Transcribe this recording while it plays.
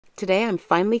Today I'm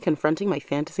finally confronting my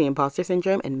fantasy imposter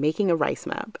syndrome and making a rice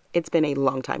map. It's been a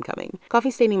long time coming.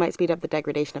 Coffee staining might speed up the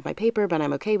degradation of my paper, but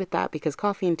I'm okay with that because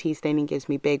coffee and tea staining gives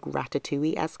me big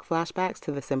Ratatouille-esque flashbacks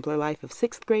to the simpler life of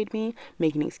 6th grade me,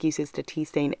 making excuses to tea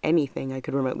stain anything I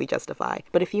could remotely justify.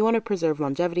 But if you want to preserve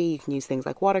longevity, you can use things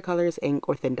like watercolors, ink,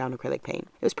 or thin down acrylic paint.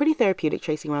 It was pretty therapeutic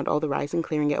tracing around all the rice and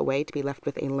clearing it away to be left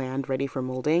with a land ready for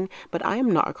molding, but I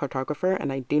am not a cartographer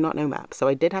and I do not know maps, so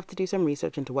I did have to do some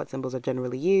research into what symbols are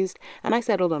generally used, and I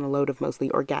settled on a load of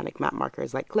mostly organic map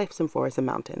markers like cliffs and forests and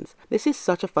mountains. This is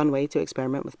such a fun way to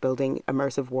experiment with building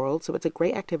immersive worlds, so it's a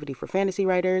great activity for fantasy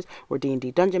writers or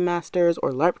D&D dungeon masters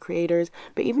or LARP creators,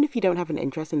 but even if you don't have an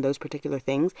interest in those particular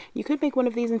things, you could make one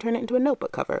of these and turn it into a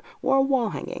notebook cover or a wall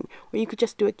hanging, or you could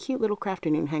just do a cute little craft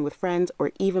afternoon hang with friends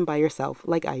or even by yourself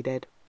like I did.